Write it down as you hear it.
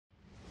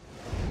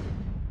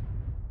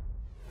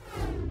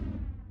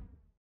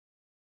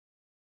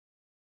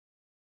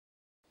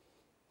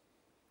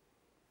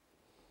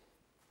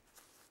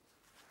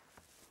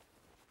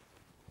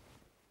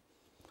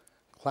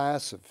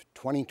Class of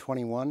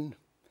 2021,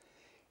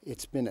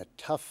 it's been a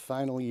tough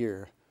final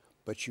year,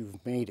 but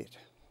you've made it.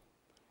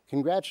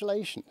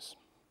 Congratulations.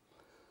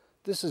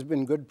 This has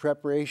been good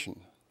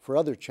preparation for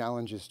other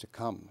challenges to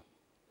come,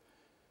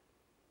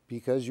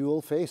 because you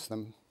will face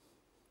them.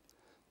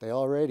 They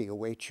already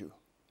await you.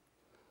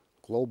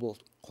 Global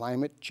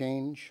climate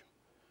change,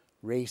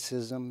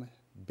 racism,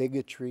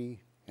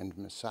 bigotry, and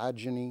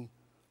misogyny,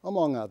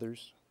 among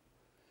others.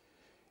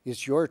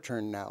 It's your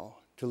turn now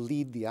to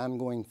lead the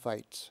ongoing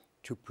fights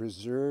to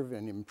preserve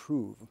and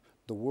improve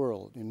the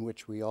world in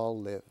which we all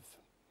live.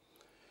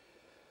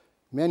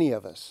 Many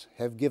of us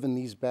have given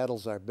these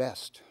battles our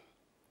best,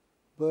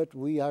 but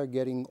we are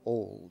getting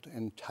old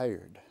and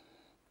tired.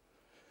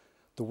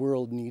 The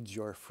world needs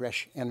your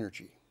fresh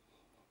energy.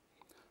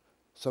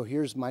 So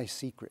here's my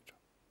secret,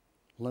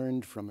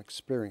 learned from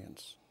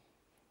experience.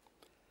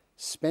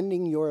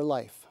 Spending your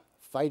life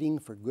fighting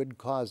for good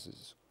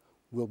causes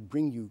will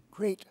bring you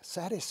great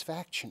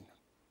satisfaction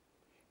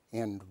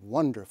and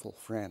wonderful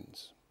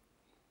friends.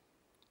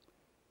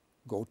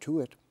 Go to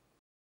it.